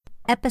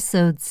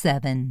Episode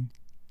 7: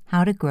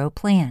 How to Grow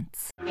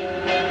Plants.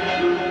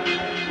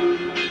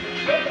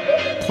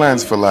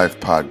 Plants for Life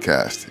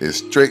podcast is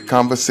straight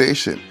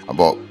conversation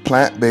about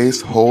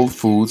plant-based whole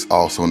foods,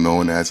 also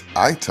known as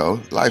ITAL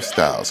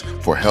lifestyles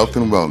for health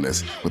and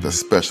wellness, with a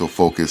special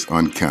focus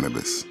on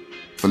cannabis.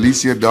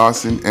 Felicia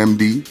Dawson,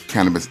 MD,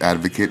 cannabis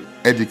advocate,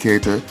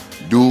 educator,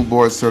 dual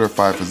board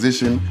certified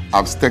physician,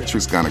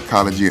 obstetrics,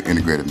 gynecology, and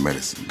integrative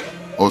medicine.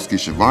 Oski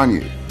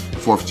Chevanier,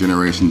 fourth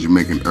generation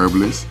Jamaican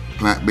herbalist,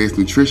 plant-based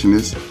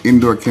nutritionist,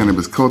 indoor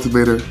cannabis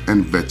cultivator,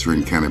 and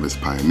veteran cannabis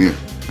pioneer.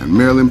 And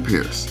Marilyn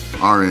Pierce,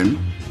 RN,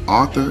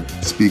 author,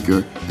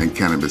 speaker, and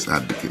cannabis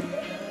advocate.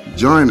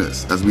 Join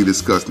us as we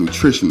discuss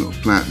nutritional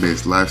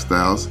plant-based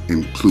lifestyles,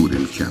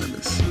 including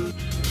cannabis.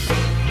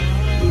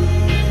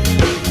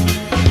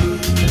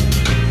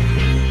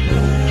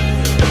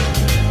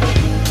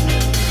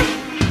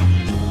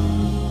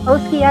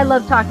 Oski, I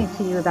love talking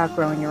to you about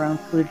growing your own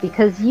food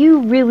because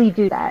you really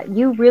do that.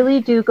 You really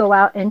do go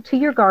out into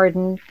your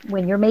garden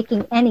when you're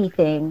making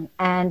anything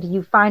and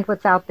you find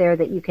what's out there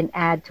that you can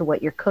add to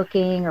what you're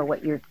cooking or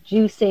what you're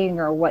juicing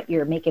or what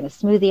you're making a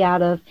smoothie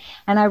out of.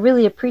 And I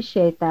really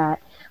appreciate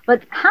that.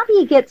 But how do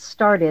you get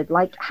started?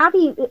 Like,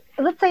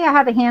 let's say I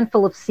have a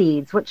handful of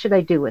seeds. What should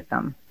I do with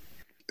them?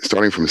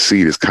 Starting from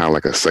seed is kind of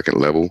like a second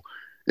level.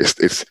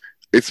 It's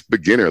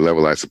beginner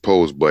level, I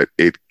suppose, but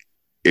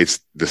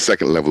it's the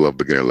second level of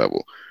beginner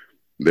level.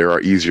 There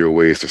are easier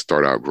ways to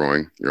start out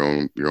growing your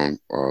own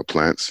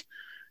plants,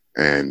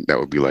 and that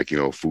would be like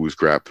food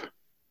scrap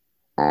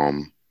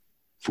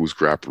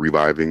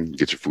reviving.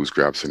 Get your food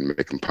scraps and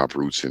make them pop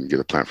roots and get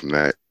a plant from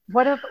that.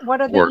 What are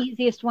the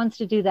easiest ones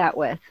to do that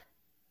with?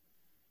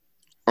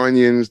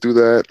 Onions do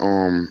that.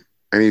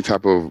 Any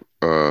type of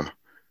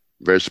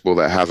vegetable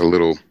that has a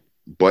little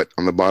butt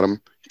on the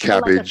bottom.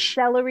 Cabbage,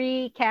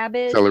 like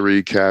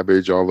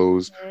cabbage, all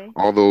those,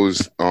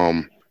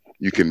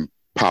 you can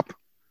pop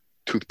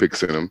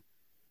toothpicks in them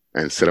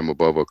and set them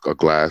above a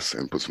glass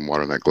and put some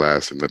water in that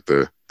glass and let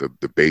the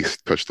base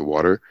touch the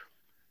water,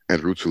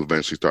 and roots will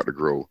eventually start to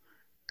grow,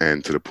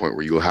 and to the point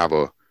where you'll have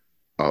a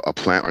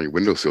plant on your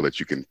windowsill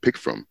that you can pick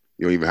from.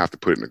 You don't even have to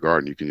put it in the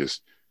garden. You can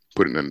just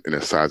put it in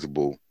a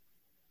sizable,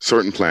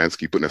 certain plants,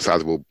 you put in a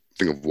sizable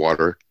thing of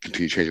water,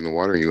 continue changing the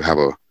water, and you have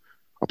a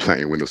plant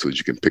in your windowsill that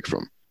you can pick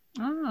from.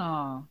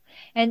 Oh,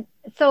 and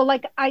so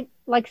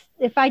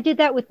if I did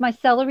that with my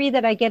celery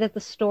that I get at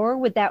the store,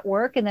 would that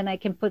work? And then I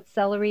can put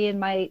celery in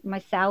my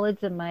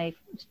salads and my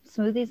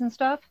smoothies and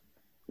stuff?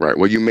 Right.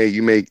 Well, you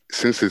may,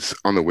 since it's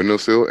on the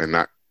windowsill and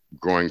not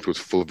growing to its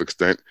full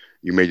extent,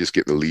 you may just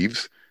get the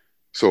leaves.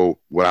 So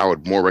what I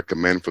would more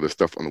recommend for the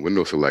stuff on the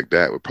windowsill like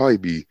that would probably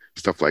be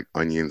stuff like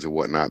onions and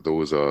whatnot.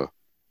 Those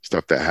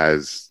stuff that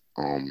has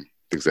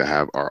things that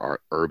have our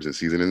herbs and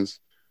seasonings.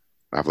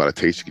 Have a lot of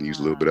taste. You can use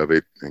a little bit of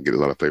it and get a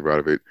lot of flavor out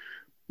of it.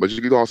 But you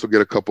can also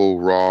get a couple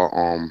raw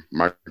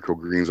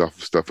microgreens off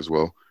of stuff as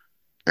well.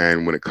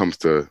 And when it comes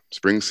to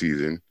spring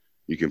season,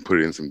 you can put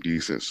it in some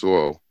decent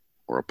soil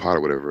or a pot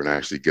or whatever and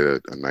actually get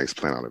a nice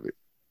plant out of it.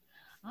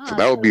 So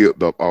that would be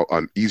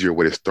an easier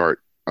way to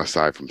start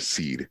aside from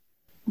seed.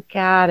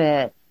 Got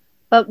it.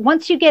 But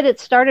once you get it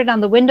started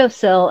on the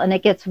windowsill and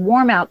it gets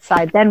warm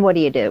outside, then what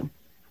do you do?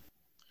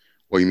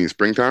 Well, you mean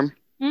springtime?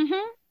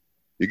 Mm-hmm.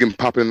 You can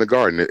pop it in the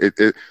garden.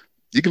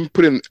 You can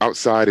put it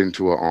outside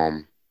into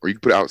or you can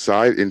put it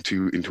outside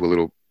into a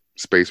little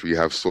space where you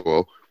have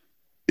soil.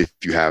 If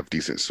you have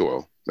decent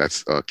soil,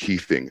 that's a key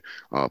thing.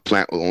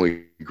 Plant will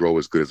only grow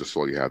as good as the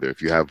soil you have there.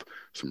 If you have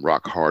some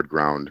rock hard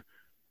ground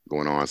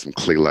going on, some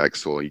clay-like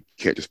soil, you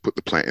can't just put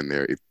the plant in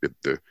there.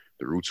 The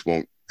roots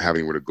won't have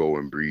anywhere to go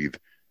and breathe,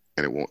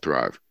 and it won't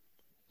thrive.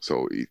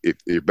 So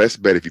your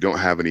best bet, if you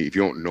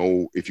don't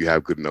know if you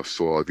have good enough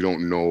soil, if you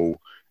don't know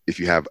if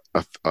you have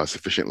a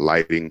sufficient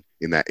lighting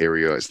in that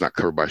area, it's not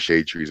covered by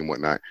shade trees and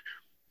whatnot,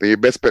 then your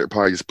best bet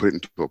probably just put it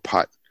into a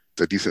pot.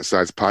 It's a decent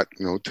sized pot,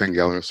 10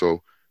 gallon or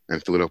so,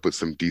 and fill it up with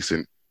some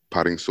decent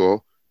potting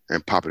soil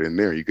and pop it in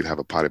there. You could have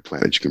a potted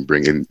plant that you can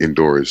bring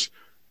indoors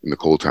in the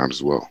cold times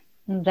as well.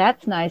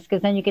 That's nice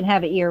because then you can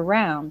have it year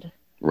round.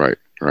 Right.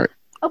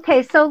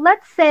 Okay, so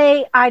let's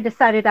say I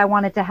decided I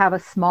wanted to have a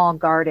small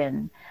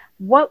garden.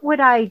 What would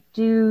I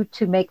do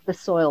to make the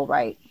soil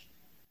right?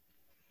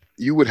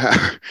 You would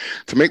have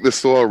to make the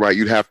soil right.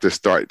 You'd have to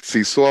start.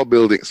 See, soil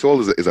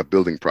is a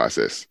building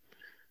process.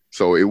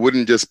 So it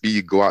wouldn't just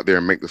be go out there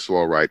and make the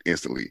soil right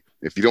instantly.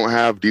 If you don't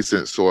have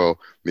decent soil,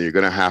 then you're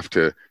going to have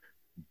to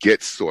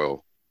get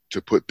soil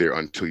to put there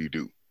until you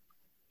do.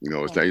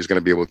 It's not just going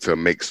to be able to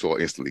make soil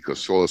instantly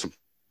because soil is something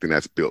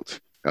that's built.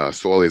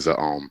 Soil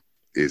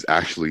is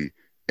actually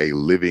a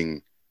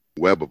living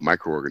web of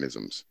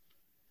microorganisms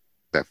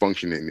that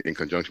function in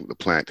conjunction with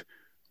the plant.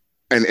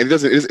 And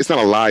it's not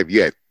alive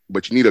yet,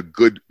 but you need a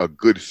good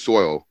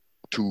soil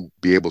to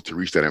be able to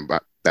reach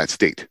that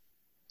state.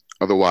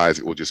 Otherwise,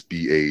 it will just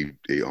be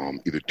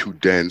either too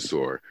dense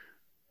or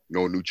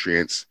no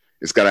nutrients.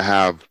 It's got to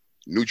have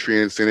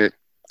nutrients in it.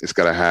 It's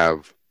got to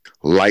have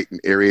light and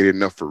aerated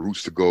enough for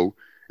roots to go,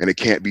 and it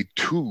can't be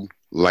too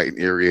light and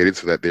aerated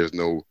so that there's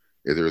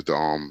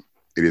the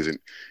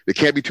It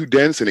can't be too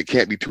dense and it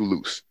can't be too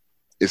loose.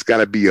 It's got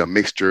to be a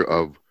mixture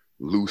of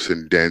loose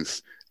and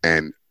dense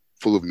and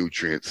full of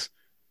nutrients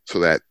so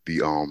that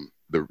the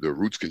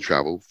roots can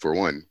travel. For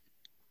one,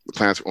 the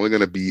plant's are only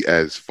going to be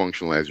as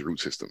functional as your root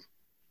system.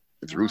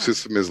 If the root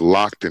system is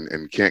locked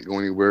and can't go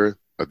anywhere,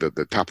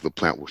 the top of the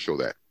plant will show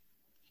that.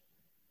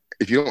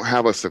 If you don't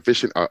have a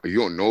sufficient, you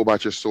don't know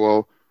about your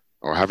soil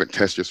or haven't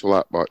tested your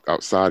soil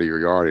outside of your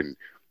yard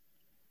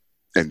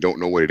and don't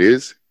know what it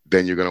is,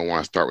 then you're going to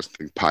want to start with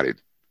something potted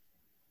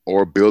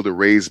or build a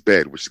raised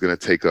bed, which is going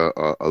to take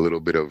a little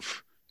bit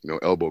of,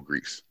 elbow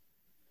grease.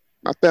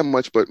 Not that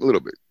much, but a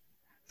little bit.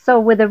 So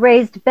with a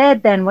raised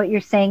bed, then what you're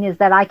saying is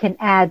that I can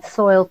add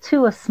soil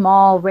to a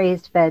small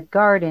raised bed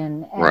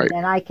garden, and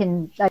then I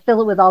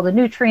fill it with all the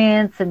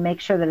nutrients and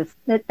make sure that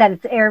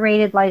it's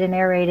aerated, light and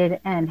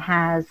aerated, and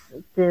has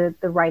the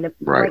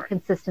right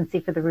consistency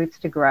for the roots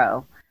to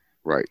grow.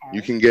 Right.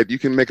 Okay.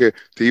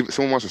 If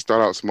someone wants to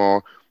start out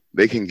small,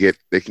 they can get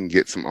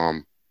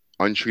some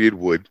untreated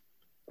wood,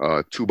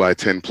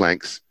 2x10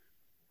 planks.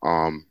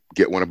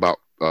 Get one about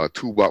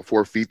 2 about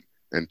 4 feet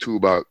and 2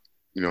 about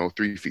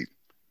 3 feet.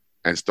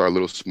 And start a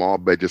little small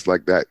bed just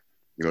like that.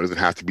 It doesn't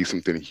have to be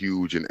something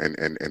huge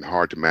and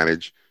hard to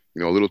manage.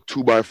 A little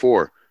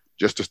 2x4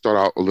 just to start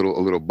out a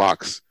little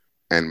box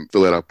and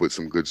fill it up with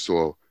some good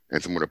soil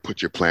and somewhere to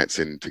put your plants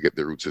in to get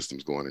their root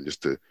systems going and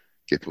just to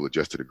get people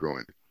adjusted to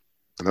growing.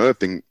 Another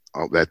thing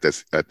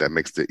that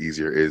makes it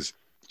easier is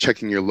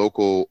checking your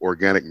local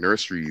organic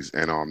nurseries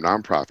and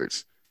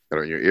nonprofits that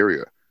are in your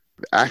area.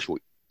 The actual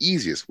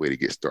easiest way to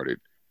get started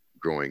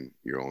growing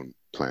your own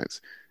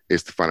plants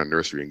is to find a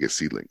nursery and get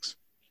seedlings.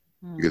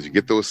 Because you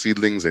get those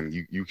seedlings and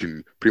you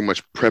can pretty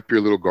much prep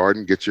your little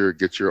garden, get your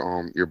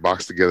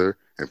box together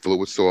and fill it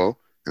with soil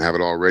and have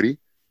it all ready.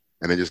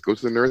 And then just go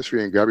to the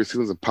nursery and grab your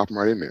seedlings and pop them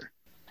right in there.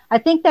 I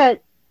think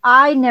that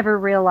I never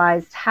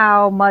realized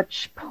how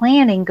much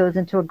planning goes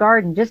into a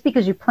garden. Just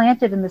because you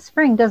plant it in the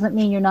spring doesn't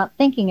mean you're not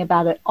thinking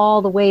about it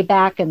all the way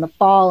back in the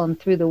fall and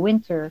through the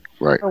winter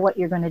for what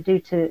you're going to do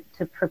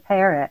to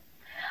prepare it.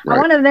 Right. I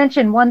want to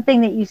mention one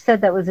thing that you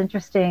said that was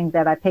interesting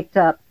that I picked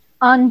up.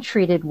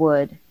 Untreated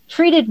wood.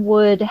 Treated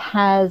wood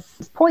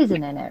has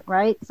poison in it,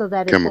 right? So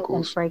that it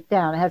doesn't break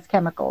down. It has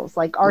chemicals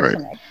like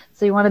arsenic. Right.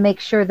 So you want to make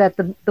sure that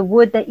the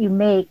wood that you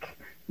make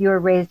your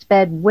raised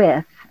bed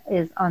with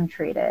is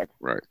untreated.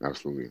 Right,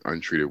 absolutely.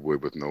 Untreated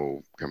wood with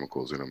no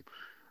chemicals in them.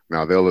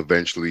 Now they won't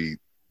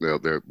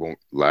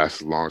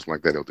last as long as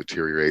like that. They'll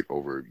deteriorate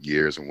over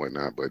years and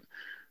whatnot, but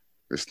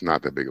it's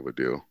not that big of a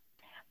deal.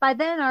 By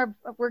then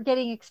we're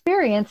getting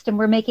experienced and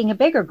we're making a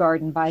bigger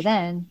garden by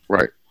then.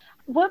 Right.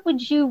 What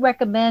would you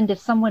recommend if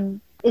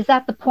someone is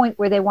at the point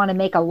where they want to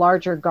make a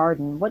larger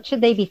garden? What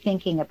should they be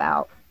thinking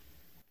about?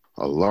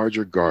 A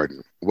larger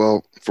garden.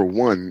 Well, for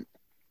one,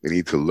 they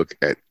need to look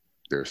at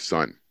their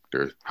sun.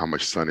 How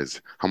much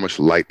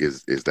light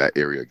is that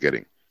area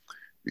getting?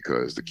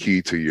 Because the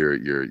key to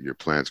your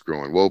plants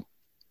growing, well,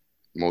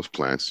 most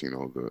plants,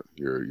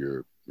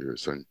 your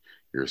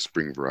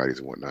spring varieties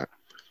and whatnot,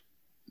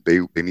 they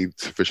need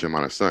sufficient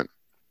amount of sun.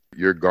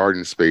 Your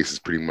garden space is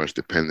pretty much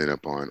dependent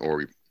upon,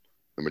 or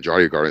the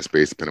majority of garden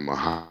space depending on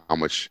how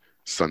much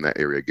sun that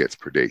area gets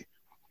per day.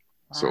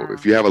 Wow. So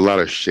if you have a lot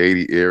of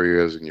shady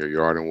areas in your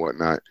yard and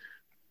whatnot,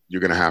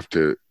 you're going to have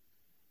to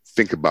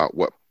think about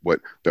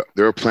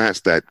there are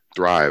plants that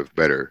thrive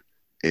better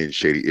in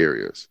shady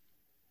areas.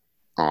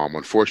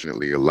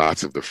 Unfortunately,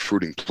 lots of the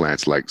fruiting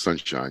plants like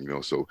sunshine,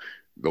 so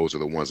those are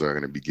the ones that are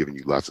going to be giving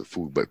you lots of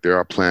food. But there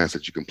are plants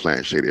that you can plant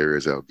in shade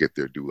areas that'll get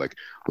there, like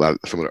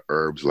some of the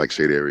herbs like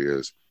shade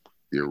areas,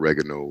 the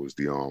oreganos,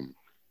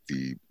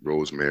 the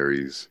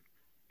rosemaries,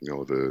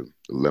 the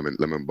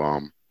lemon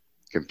balm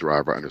can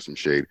thrive right under some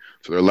shade.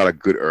 So there are a lot of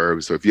good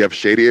herbs. So if you have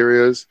shady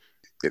areas,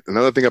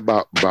 another thing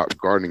about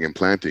gardening and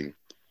planting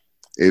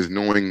is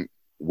knowing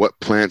what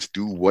plants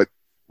do what,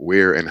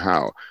 where, and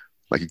how.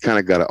 Like you kind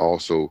of got to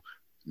also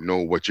know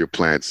what your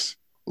plants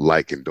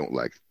like and don't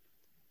like.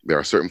 There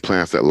are certain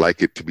plants that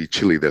like it to be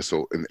chilly.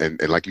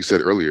 And like you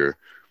said earlier,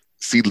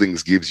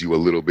 seedlings gives you a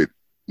little bit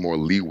more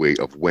leeway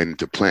of when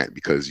to plant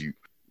because you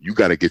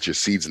got to get your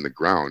seeds in the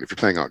ground. If you're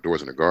planting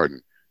outdoors in a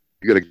garden,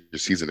 you got to get your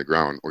seeds in the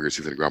ground or your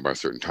seeds in the ground by a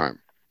certain time,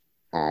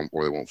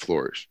 or they won't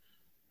flourish.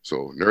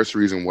 So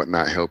nurseries and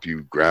whatnot help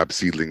you grab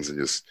seedlings and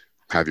just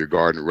have your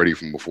garden ready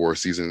from before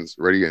season's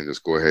ready and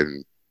just go ahead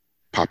and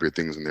pop your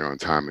things in there on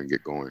time and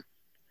get going,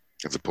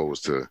 as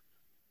opposed to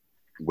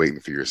waiting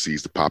for your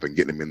seeds to pop and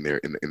getting them in there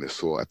in the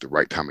soil at the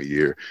right time of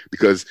year,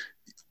 because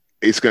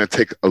it's going to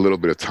take a little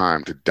bit of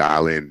time to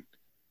dial in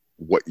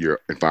what your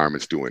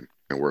environment's doing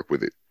and work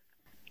with it.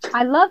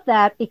 I love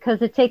that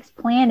because it takes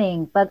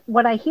planning. But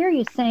what I hear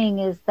you saying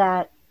is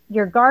that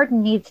your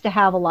garden needs to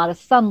have a lot of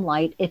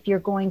sunlight if you're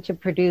going to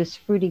produce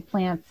fruity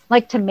plants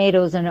like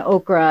tomatoes and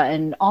okra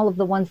and all of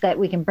the ones that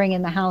we can bring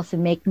in the house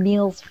and make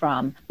meals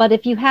from. But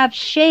if you have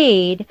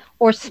shade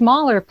or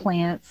smaller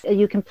plants,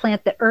 you can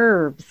plant the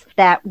herbs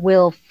that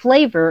will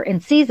flavor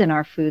and season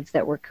our foods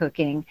that we're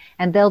cooking,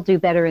 and they'll do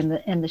better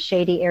in the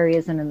shady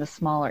areas and in the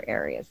smaller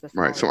areas.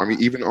 Right. So I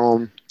mean, even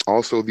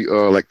Also, the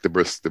like the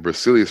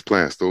Brasilius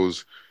plants,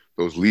 those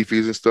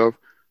leafies and stuff,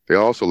 they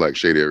also like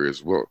shade areas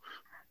as well.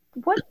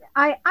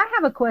 I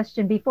have a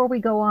question before we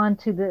go on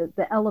to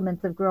the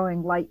elements of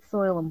growing light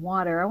soil and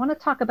water. I want to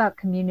talk about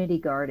community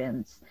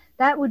gardens.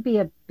 That would be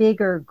a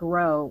bigger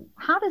grow.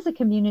 How does a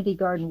community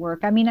garden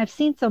work? I mean, I've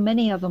seen so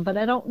many of them, but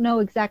I don't know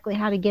exactly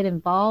how to get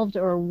involved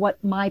or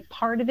what my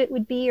part of it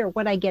would be or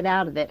what I get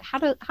out of it. How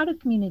do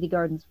community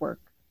gardens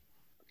work?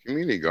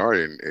 Community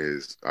garden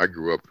is, I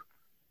grew up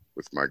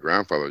with my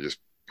grandfather just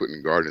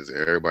putting gardens in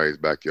everybody's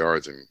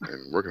backyards and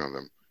working on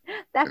them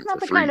That's and not for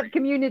the free. kind of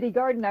community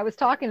garden I was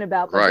talking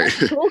about, but Right.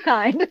 that's a cool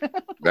kind.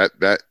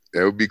 That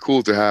would be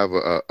cool to have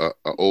a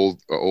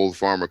old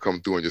farmer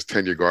come through and just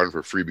tend your garden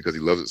for free because he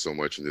loves it so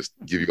much and just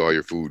give you all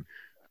your food.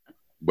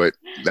 But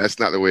that's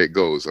not the way it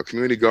goes. A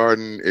community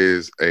garden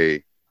is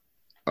a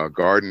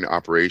garden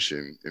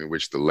operation in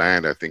which the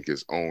land, I think,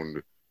 is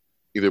owned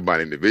either by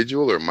an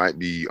individual or it might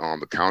be on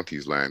the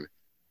county's land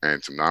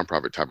and some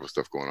nonprofit type of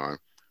stuff going on,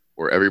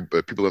 where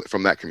but people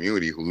from that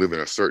community who live in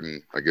a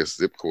certain, I guess,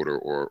 zip code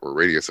or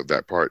radius of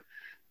that part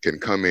can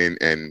come in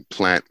and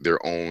plant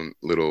their own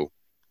little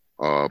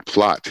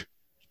plot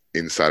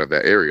inside of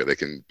that area. They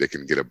can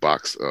get a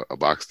box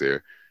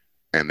there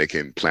and they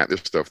can plant their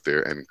stuff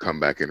there and come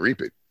back and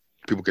reap it.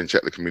 People can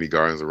check the community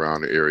gardens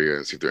around the area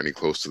and see if there are any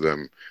close to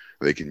them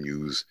they can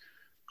use.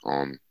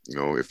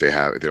 If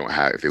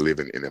they live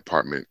in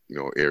apartment,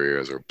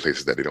 areas or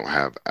places that they don't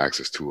have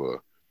access to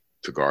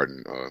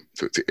garden,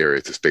 to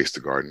area, to space to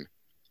garden.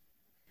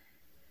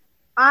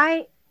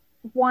 I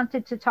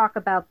wanted to talk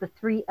about the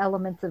three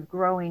elements of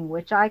growing,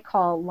 which I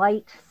call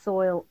light,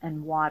 soil,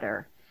 and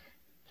water.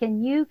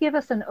 Can you give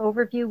us an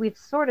overview? We've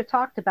sort of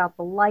talked about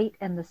the light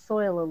and the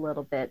soil a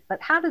little bit,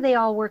 but how do they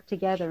all work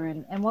together?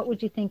 And what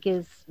would you think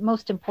is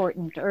most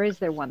important, or is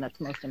there one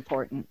that's most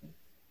important?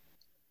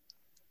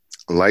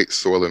 Light,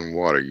 soil, and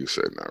water, you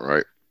said now,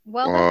 right?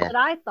 Well, that's Uh, what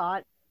I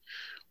thought.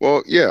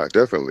 well, yeah,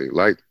 definitely.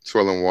 Light,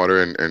 soil, and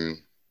water, and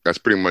that's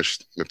pretty much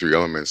the three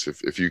elements.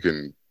 If you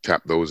can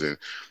tap those in,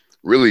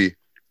 really,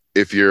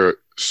 if your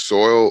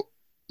soil,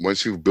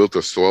 once you've built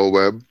a soil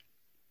web,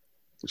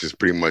 which is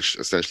pretty much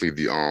essentially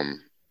the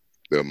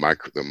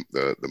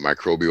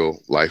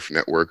microbial life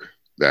network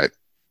that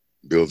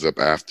builds up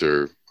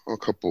after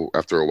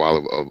a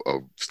while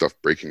of stuff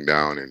breaking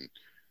down and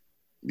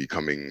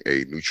becoming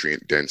a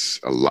nutrient dense,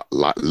 a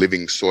lot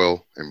living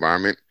soil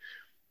environment.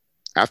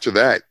 After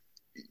that,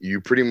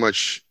 you pretty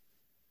much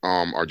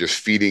are just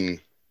feeding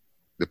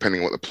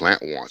depending on what the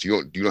plant wants.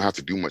 You don't have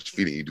to do much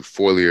feeding. You do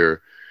foliar.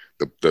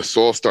 The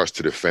soil starts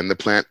to defend the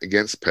plant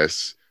against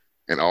pests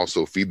and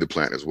also feed the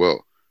plant as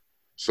well.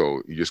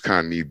 So you just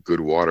kind of need good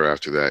water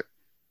after that.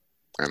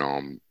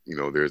 And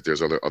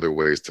there's other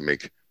ways to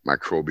make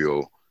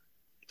microbial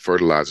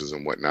fertilizers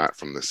and whatnot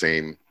from the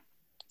same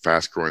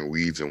fast growing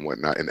weeds and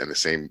whatnot, and the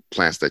same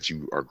plants that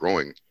you are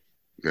growing.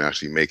 You can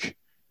actually make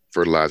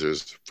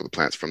fertilizers for the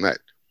plants from that.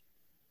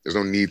 There's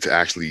no need to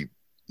actually,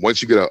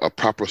 once you get a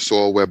proper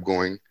soil web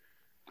going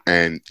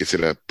and it's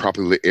in a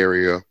properly lit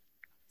area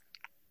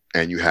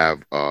and you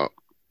have a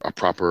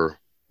proper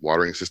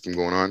watering system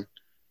going on,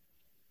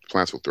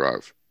 plants will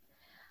thrive.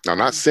 Now,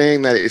 not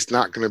saying that it's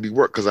not going to be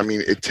work, because I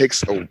mean,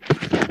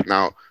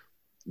 now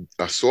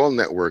a soil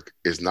network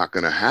is not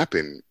going to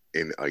happen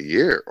in a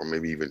year or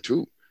maybe even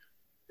two.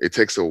 It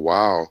takes a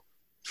while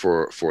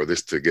for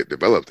this to get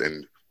developed.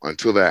 And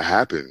until that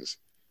happens,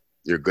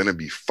 you're going to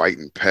be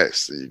fighting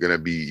pests. And you're going to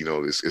be,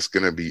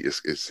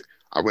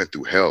 I went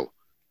through hell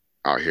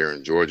out here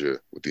in Georgia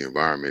with the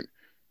environment,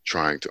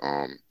 trying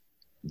to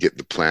get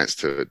the plants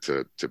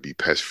to be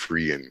pest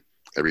free and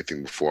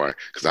everything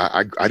because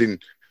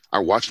I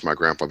watched my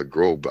grandfather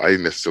grow, but I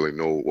didn't necessarily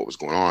know what was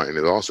going on. And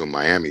it's also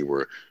Miami,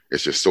 where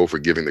it's just so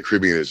forgiving. The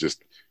Caribbean is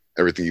just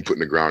everything you put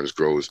in the ground just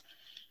grows.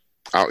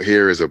 Out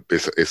here it's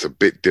a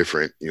bit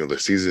different. The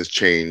seasons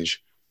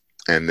change,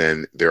 and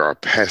then there are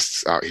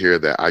pests out here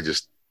that I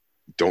just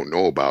don't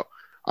know about.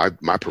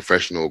 My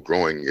professional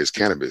growing is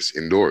cannabis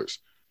indoors,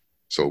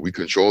 so we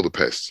control the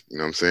pests. You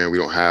know what I'm saying? We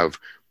don't have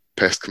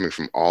pests coming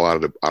from all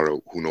out of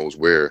who knows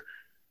where,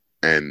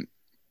 and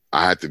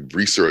I had to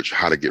research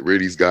how to get rid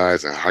of these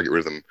guys and how to get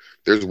rid of them.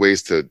 There's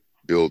ways to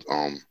build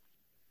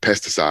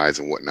pesticides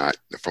and whatnot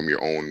from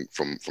your own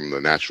from the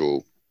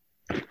natural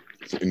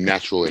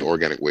and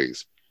organic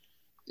ways.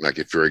 Like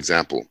for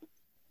example,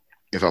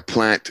 if a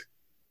plant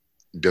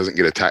doesn't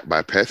get attacked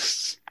by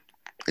pests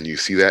and you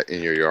see that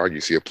in your yard,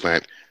 you see a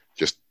plant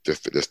just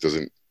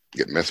doesn't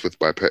get messed with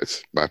by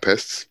pests,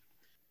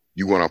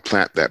 you want to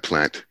plant that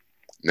plant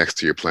next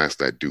to your plants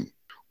that do.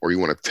 Or you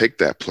want to take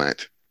that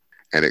plant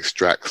and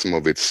extract some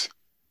of its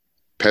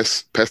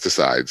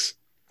pesticides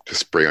to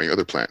spray on your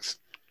other plants.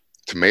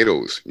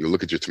 Tomatoes, you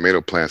look at your tomato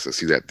plants and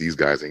see that these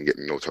guys ain't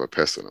getting no type of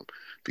pests on them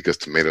because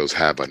tomatoes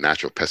have a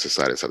natural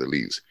pesticide inside the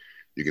leaves.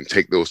 You can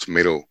take those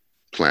tomato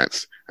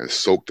plants and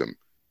soak them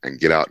and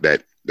get out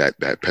that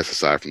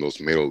pesticide from those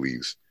tomato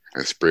leaves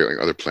and spray it on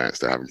other plants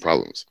that are having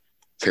problems.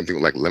 Same thing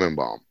with like lemon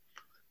balm.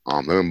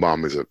 Lemon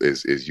balm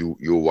is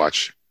you'll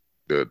watch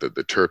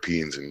the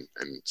terpenes and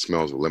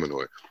smells of lemon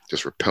oil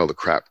just repel the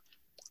crap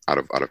out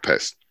of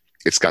pests.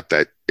 It's got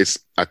that.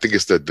 I think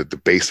it's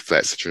the base of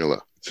that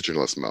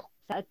citronella smell.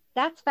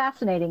 That's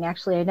fascinating.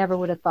 Actually, I never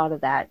would have thought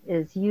of that.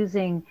 Is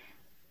using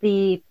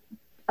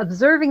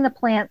observing the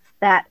plants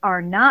that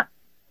are not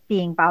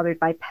being bothered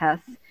by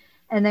pests,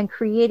 and then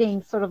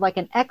creating sort of like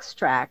an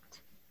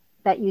extract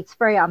that you'd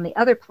spray on the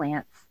other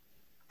plants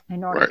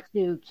in order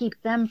to keep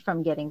them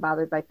from getting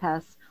bothered by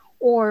pests,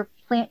 or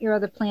plant your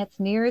other plants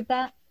near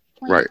that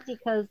plant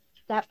because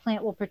that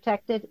plant will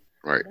protect it.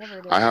 Right.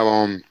 I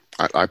have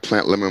I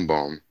plant lemon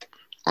balm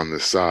on the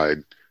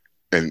side,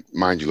 and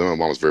mind you, lemon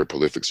balm is very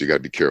prolific, so you got to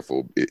be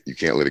careful. You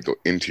can't let it go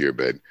into your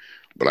bed.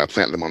 But I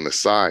plant them on the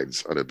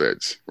sides of the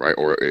beds, right?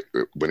 Or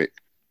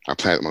I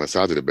plant them on the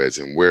sides of the beds,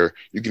 and where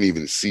you can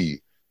even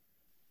see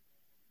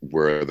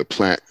where the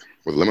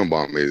lemon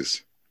balm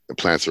is, the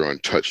plants are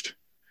untouched,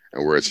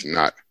 and where it's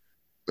not,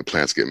 the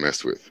plants get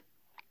messed with.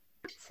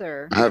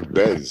 Sir, I have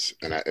beds,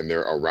 and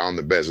they're around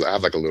the beds. I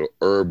have like a little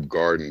herb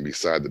garden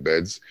beside the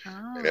beds,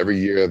 and every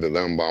year the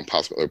lemon balm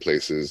pops up other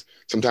places.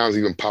 Sometimes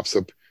even pops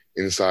up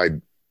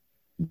inside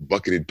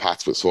bucketed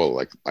pots with soil,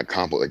 like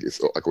compost, like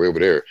it's like way over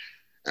there.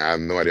 And I have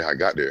no idea how it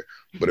got there.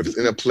 But if it's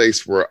in a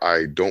place where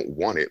I don't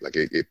want it, like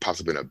it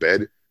pops up in a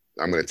bed,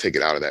 I'm going to take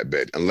it out of that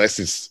bed. Unless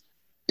it's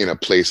in a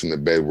place in the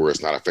bed where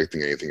it's not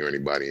affecting anything or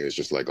anybody, and it's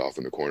just like off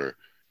in the corner.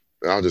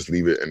 Then I'll just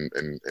leave it and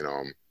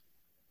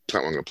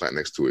plant what I'm going to plant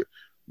next to it.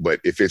 But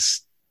if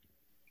it's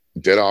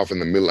dead off in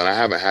the middle, and I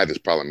haven't had this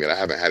problem yet, I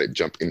haven't had it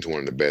jump into one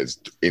of the beds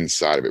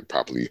inside of it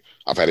properly.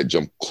 I've had it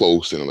jump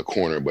close and in the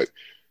corner, but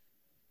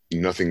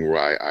nothing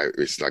where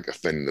it's like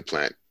offending the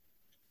plant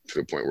to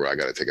the point where I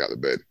got to take out the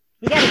bed.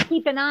 You got to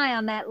keep an eye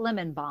on that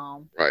lemon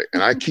balm. Right.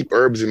 And I keep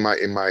herbs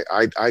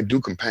I do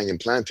companion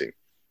planting.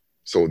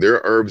 So there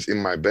are herbs in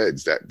my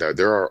beds that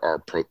there are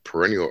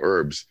perennial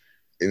herbs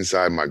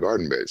inside my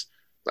garden beds.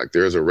 Like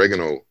there's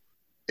oregano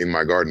in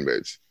my garden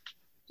beds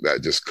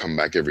that just come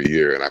back every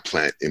year, and I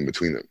plant in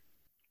between them,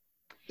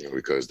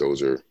 because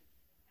those are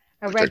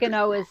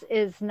oregano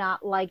is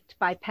not liked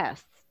by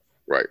pests.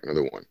 Right.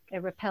 Another one.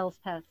 It repels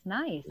pests.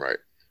 Nice. Right.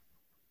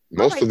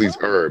 Most of these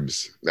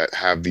herbs that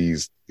have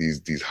these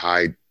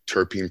high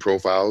terpene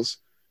profiles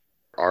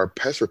are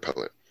pest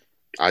repellent.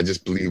 I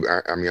just believe,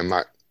 I mean, I'm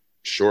not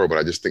sure, but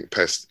I just think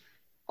pests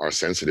are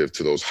sensitive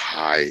to those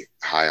high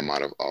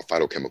amount of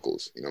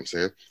phytochemicals. You know what I'm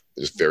saying?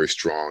 They're just very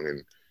strong,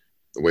 and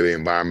the way the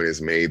environment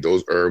is made,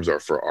 those herbs are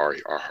for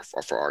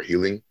our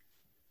healing,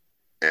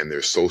 and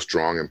they're so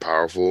strong and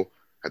powerful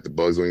that the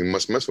bugs don't even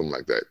mess with them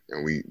like that,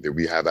 and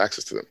we have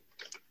access to them.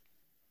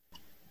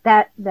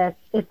 That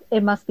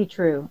it must be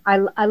true.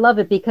 I love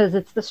it because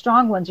it's the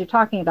strong ones you're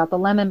talking about, the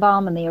lemon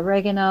balm and the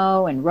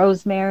oregano and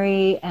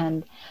rosemary,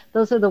 and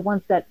those are the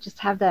ones that just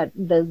have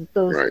those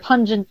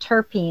pungent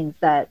terpenes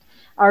that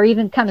are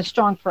even kind of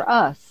strong for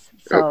us.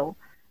 So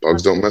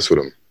bugs don't mess with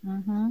them.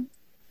 Mm-hmm.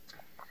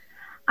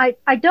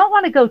 I don't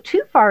want to go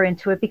too far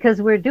into it because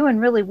we're doing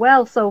really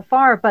well so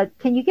far, but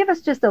can you give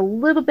us just a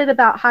little bit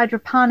about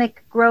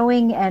hydroponic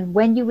growing and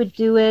when you would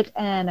do it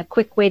and a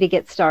quick way to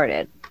get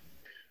started?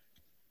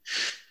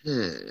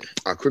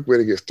 A quick way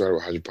to get started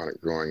with hydroponic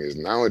growing is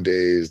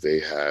nowadays they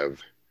have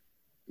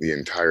the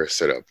entire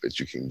setup that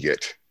you can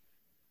get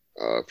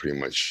pretty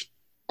much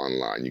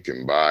online. You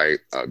can buy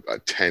a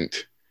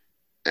tent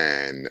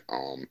and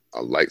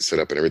a light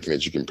setup and everything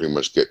that you can pretty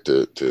much get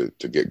to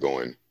get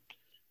going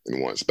in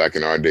once. Back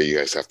in our day, you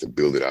guys have to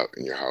build it out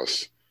in your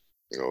house.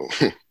 You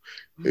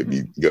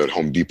go to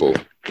Home Depot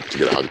to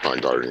get a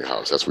hydroponic garden in your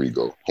house. That's where you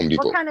go, Home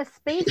Depot. What kind of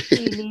space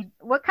do you need?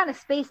 What kind of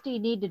space do you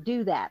need to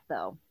do that,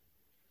 though?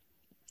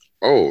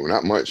 Oh,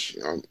 not much.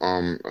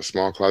 A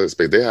small closet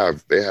space. They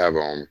have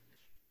little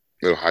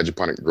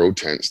hydroponic grow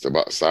tents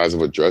about the size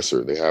of a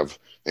dresser. They have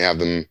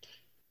them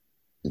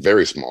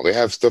very small. They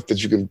have stuff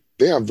that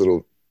they have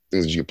little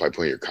things that you can probably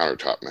put on your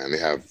countertop, man. They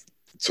have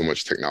so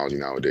much technology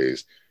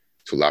nowadays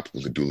to allow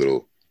people to do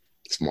little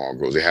small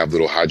grows. They have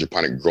little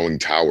hydroponic growing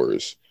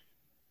towers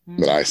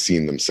that I've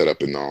seen them set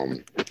up in,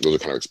 those are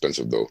kind of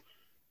expensive though,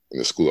 in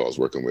the school I was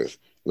working with.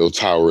 Little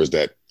towers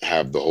that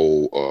have the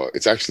whole,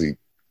 it's actually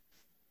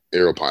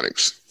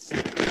aeroponics.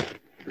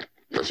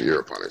 That's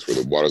aeroponics,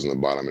 where the water's in the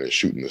bottom and it's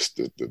shooting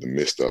the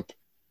mist up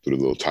through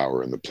the little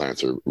tower, and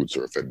the roots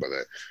are fed by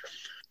that.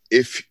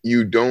 If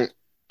you don't,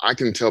 I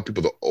can tell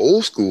people the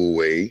old school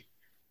way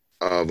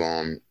of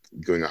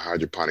doing a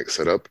hydroponic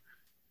setup.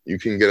 You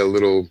can get a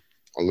little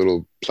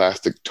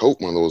plastic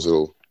tote, one of those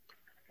little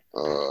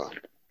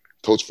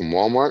totes from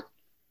Walmart,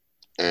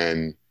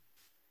 and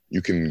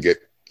you can get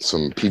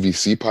some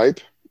PVC pipe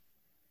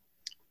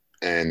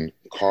and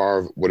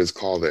carve what is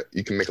called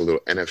you can make a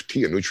little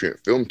NFT, a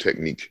nutrient film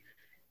technique,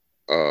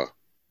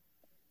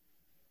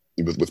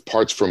 with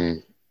parts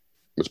from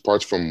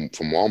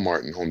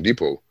Walmart and Home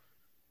Depot,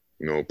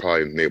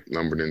 probably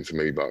numbered into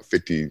maybe about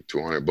 $50 to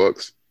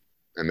 $100.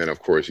 And then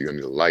of course you're gonna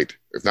need a light.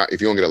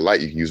 If you don't get a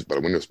light, you can use it by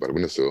the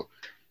windowsill.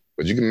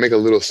 But you can make a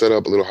little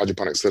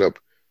hydroponic setup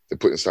to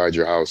put inside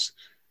your house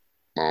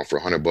for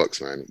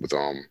 $100, man, with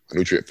a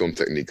nutrient film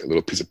technique, a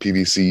little piece of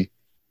PVC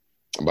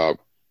about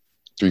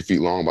 3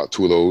 feet long, about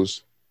two of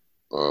those,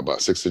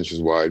 about 6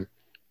 inches wide.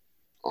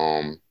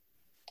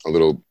 A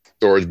little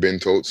storage bin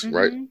totes,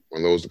 right? One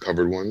of those, the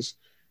covered ones.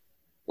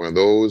 One of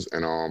those,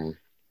 and a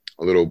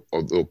little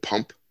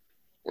pump,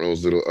 one of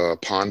those little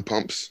pond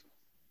pumps,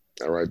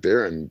 right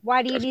there. And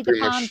why do you need the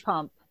pond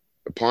pump?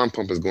 The pond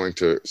pump is going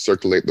to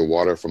circulate the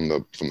water from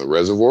the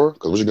reservoir.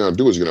 Because what you're going to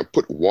do is you're going to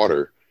put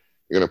water.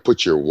 You're going to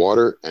put your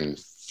water and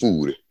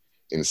food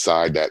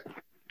inside that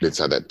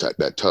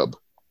tub.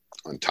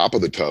 On top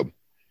of the tub,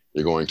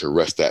 you're going to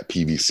rest that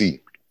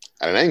PVC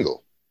at an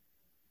angle,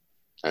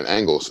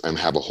 and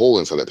have a hole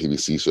inside that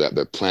PVC so that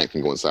the plant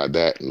can go inside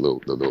that, and the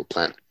little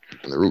plant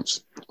and the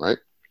roots, right?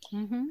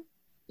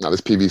 Now this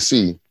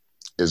PVC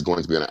is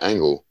going to be at an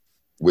angle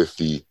with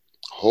the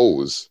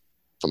hose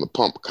from the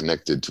pump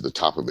connected to the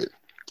top of it,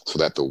 so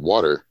that the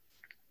water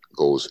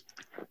goes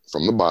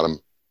from the bottom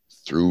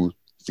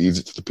feeds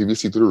it to the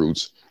PVC through the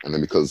roots, and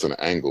then because it's at an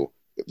angle,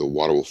 the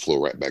water will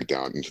flow right back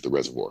down into the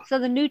reservoir. So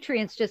the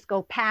nutrients just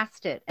go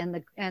past it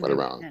right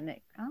around.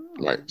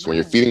 Right. So when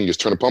you're feeding, you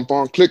just turn the pump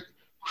on, click,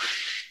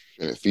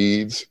 and it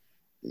feeds.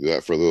 You do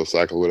that for a little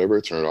cycle, whatever.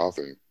 Turn it off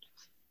and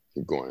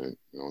keep going.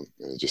 And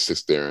it just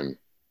sits there and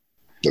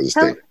does its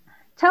thing.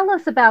 Tell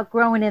us about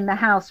growing in the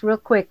house real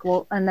quick,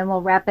 and then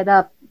we'll wrap it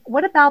up.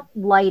 What about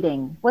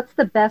lighting? What's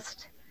the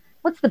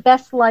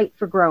best light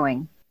for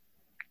growing?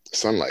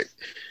 Sunlight.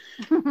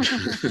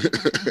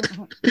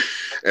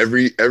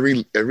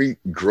 every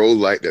grow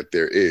light that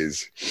there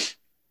is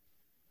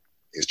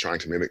trying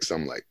to mimic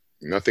sunlight.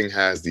 Nothing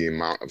has the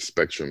amount of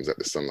spectrums that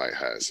the sunlight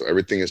has. So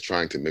everything is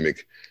trying to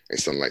mimic a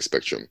sunlight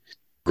spectrum.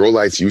 Grow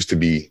lights used to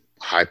be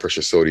high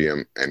pressure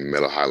sodium and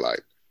metal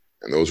halide.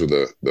 And those were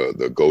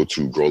the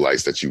go-to grow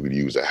lights that you would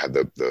use that had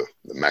the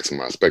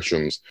maximum amount of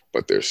spectrums,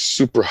 but they're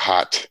super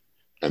hot.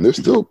 And they're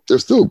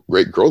still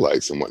great grow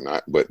lights and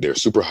whatnot, but they're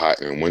super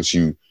hot. And once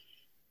you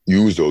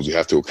use those, you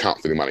have to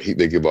account for the amount of heat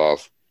they give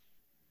off.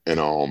 And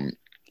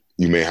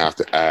you may have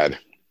to add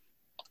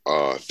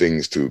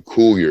things to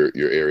cool your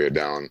area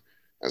down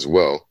as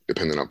well,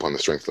 depending upon the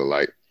strength of the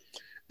light.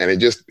 And it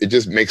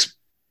just makes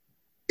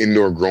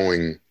indoor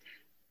growing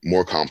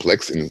more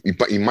complex, and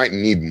you might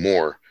need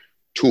more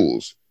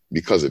tools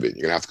because of it.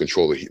 You're gonna have to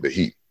control the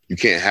heat. You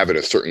can't have it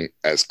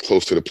as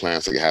close to the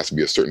plants, like it has to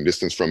be a certain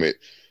distance from it.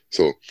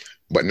 So,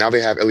 but now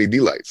they have LED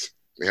lights.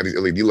 They have these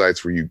LED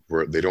lights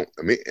where they don't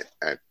emit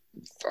at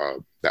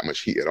that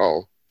much heat at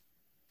all,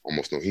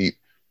 almost no heat,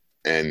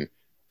 and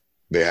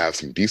they have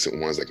some decent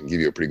ones that can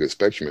give you a pretty good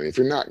spectrum. And if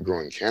you're not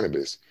growing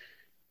cannabis,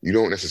 you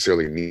don't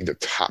necessarily need the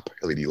top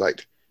LED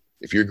light.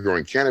 If you're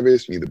growing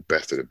cannabis, you need the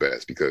best of the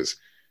best, because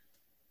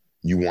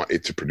you want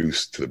it to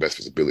produce to the best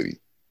visibility,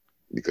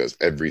 because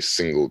every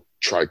single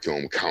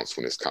trichome counts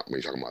when you're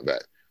talking about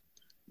that.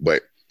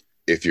 But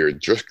if you're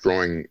just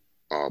growing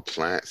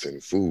plants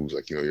and foods,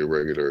 like your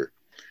regular,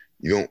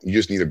 you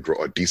just need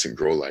a decent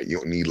grow light. You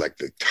don't need like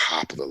the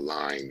top of the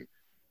line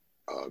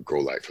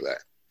grow light for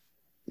that.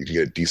 You can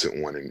get a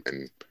decent one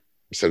and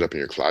set it up in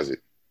your closet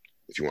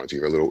if you want to.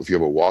 If you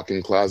have a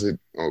walk-in closet,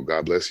 oh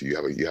God bless you,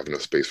 you have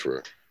enough space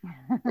for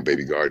a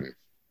baby garden.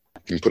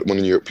 You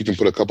can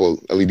put a couple of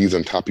LEDs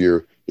on top of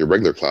your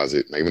regular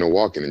closet, not even a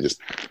walk-in, and just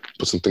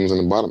put some things on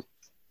the bottom.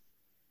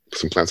 Put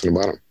some plants on the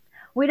bottom.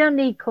 We don't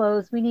need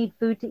clothes. We need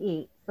food to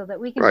eat so that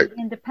we can be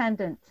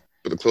independent.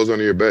 Put the clothes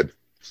under your bed.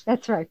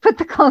 That's right. Put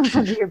the clothes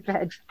under your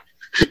bed.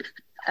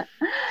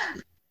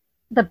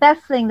 The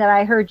best thing that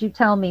I heard you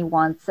tell me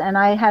once, and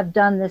I have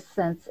done this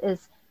since,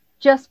 is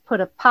just put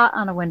a pot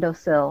on a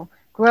windowsill,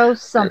 grow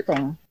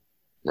something.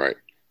 Right.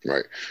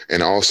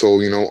 And also,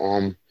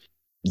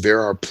 there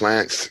are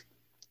plants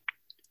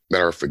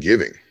that are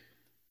forgiving.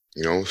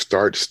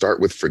 Start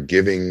with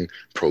forgiving,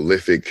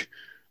 prolific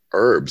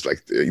herbs.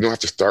 Like, you don't have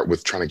to start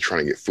with trying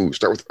to get food.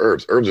 Start with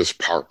herbs. Herbs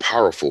are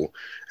powerful,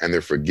 and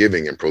they're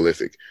forgiving and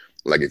prolific.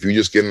 Like, if you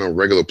just get an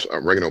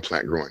oregano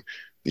plant growing,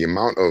 the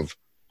amount of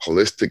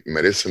holistic,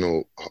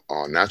 medicinal,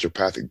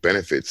 naturopathic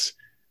benefits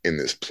in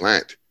this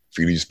plant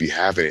for you to just be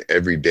having it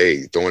every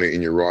day, throwing it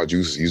in your raw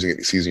juices, using it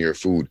to season your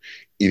food,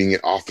 eating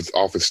it off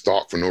its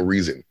stalk for no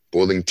reason,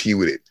 boiling tea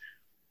with it,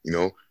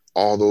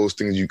 all those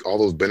things, all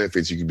those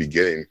benefits you could be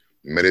getting,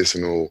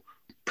 medicinal,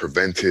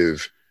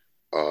 preventive,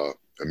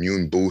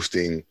 immune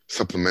boosting,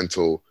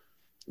 supplemental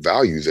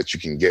values that you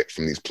can get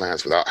from these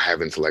plants without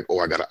having to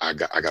I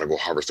gotta go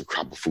harvest a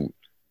crop of food.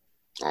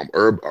 A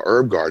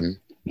herb garden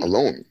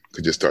alone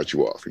could just start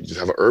you off. You just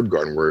have an herb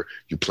garden where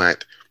you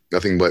plant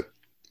nothing but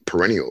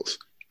perennials,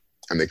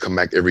 and they come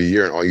back every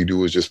year, and all you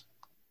do is just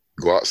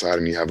go outside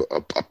and you have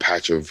a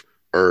patch of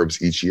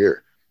herbs each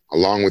year,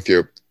 along with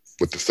the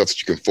stuff that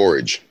you can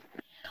forage.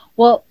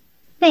 Well,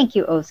 thank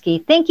you,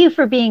 Oski. Thank you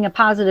for being a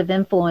positive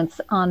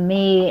influence on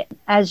me.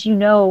 As you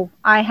know,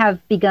 I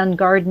have begun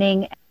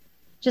gardening.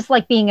 Just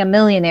like being a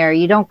millionaire,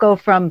 you don't go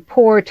from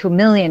poor to a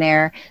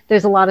millionaire.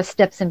 There's a lot of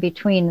steps in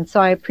between. And so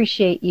I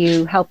appreciate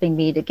you helping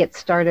me to get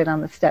started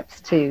on the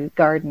steps to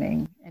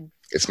gardening.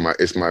 It's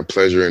my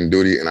pleasure and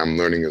duty, and I'm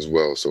learning as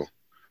well. So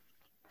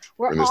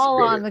We're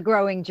all on the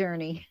growing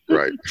journey.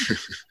 Right.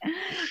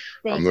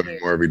 I'm learning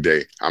more every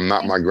day. I'm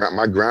not my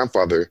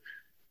grandfather.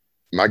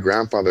 My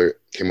grandfather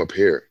came up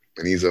here,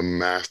 and he's a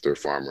master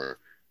farmer.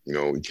 You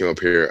know, he came up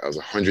here. I was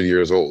 100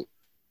 years old.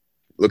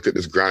 Looked at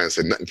this ground and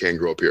said, "Nothing can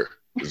grow up here.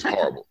 It's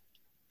horrible."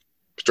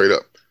 Straight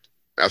up.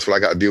 That's what I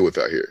got to deal with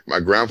out here. My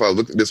grandfather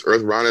looked at this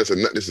earth around and said,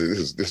 "This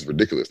is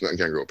ridiculous. Nothing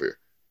can grow up here."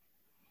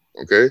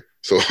 Okay,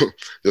 so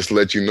just to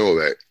let you know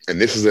that, and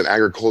this is an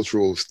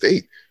agricultural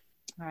state.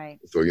 Right.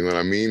 So you know what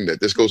I mean? That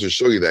this goes to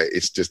show you that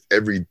it's just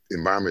every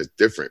environment is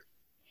different.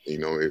 You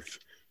know, if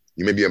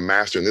you may be a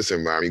master in this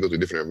environment, you go to a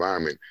different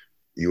environment,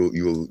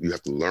 you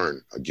have to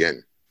learn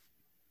again.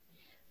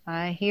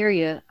 I hear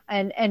you.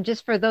 And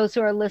just for those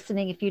who are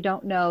listening, if you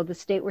don't know, the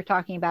state we're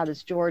talking about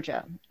is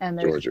Georgia. And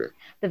there's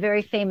the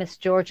very famous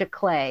Georgia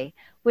clay,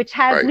 which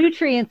has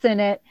nutrients in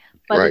it,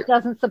 but it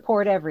doesn't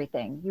support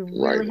everything. You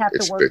really have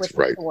to work with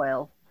the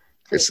soil.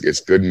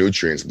 It's good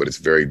nutrients, but it's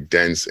very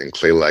dense and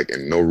clay-like,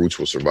 and no roots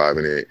will survive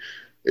in it.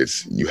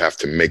 You have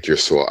to make your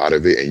soil out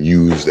of it and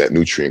use that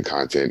nutrient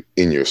content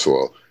in your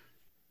soil.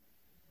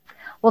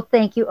 Well,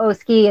 thank you,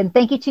 Oski, and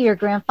thank you to your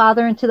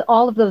grandfather and to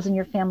all of those in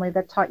your family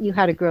that taught you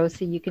how to grow,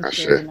 so you can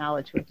share your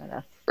knowledge with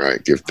us.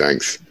 Right. Give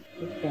thanks.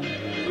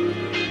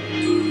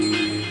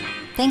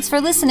 Thanks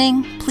for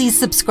listening. Please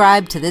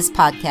subscribe to this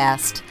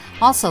podcast.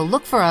 Also,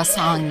 look for us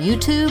on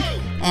YouTube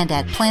and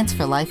at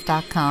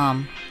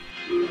plantsforlife.com.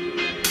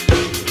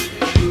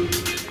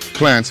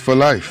 Plants for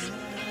Life.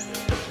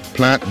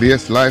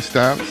 Plant-based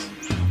lifestyles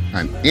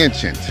and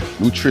ancient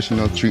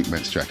nutritional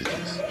treatment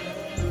strategies.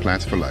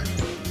 Plants for Life.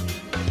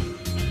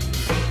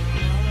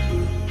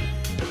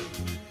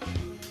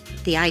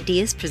 The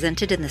ideas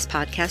presented in this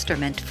podcast are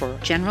meant for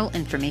general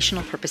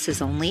informational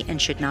purposes only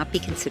and should not be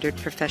considered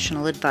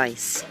professional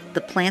advice.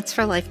 The Plants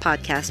for Life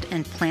podcast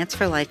and Plants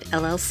for Life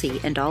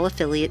LLC and all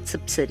affiliate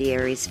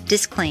subsidiaries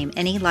disclaim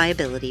any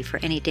liability for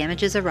any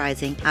damages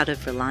arising out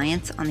of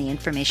reliance on the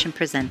information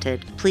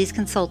presented. Please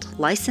consult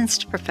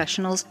licensed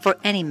professionals for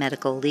any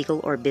medical, legal,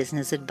 or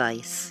business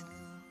advice.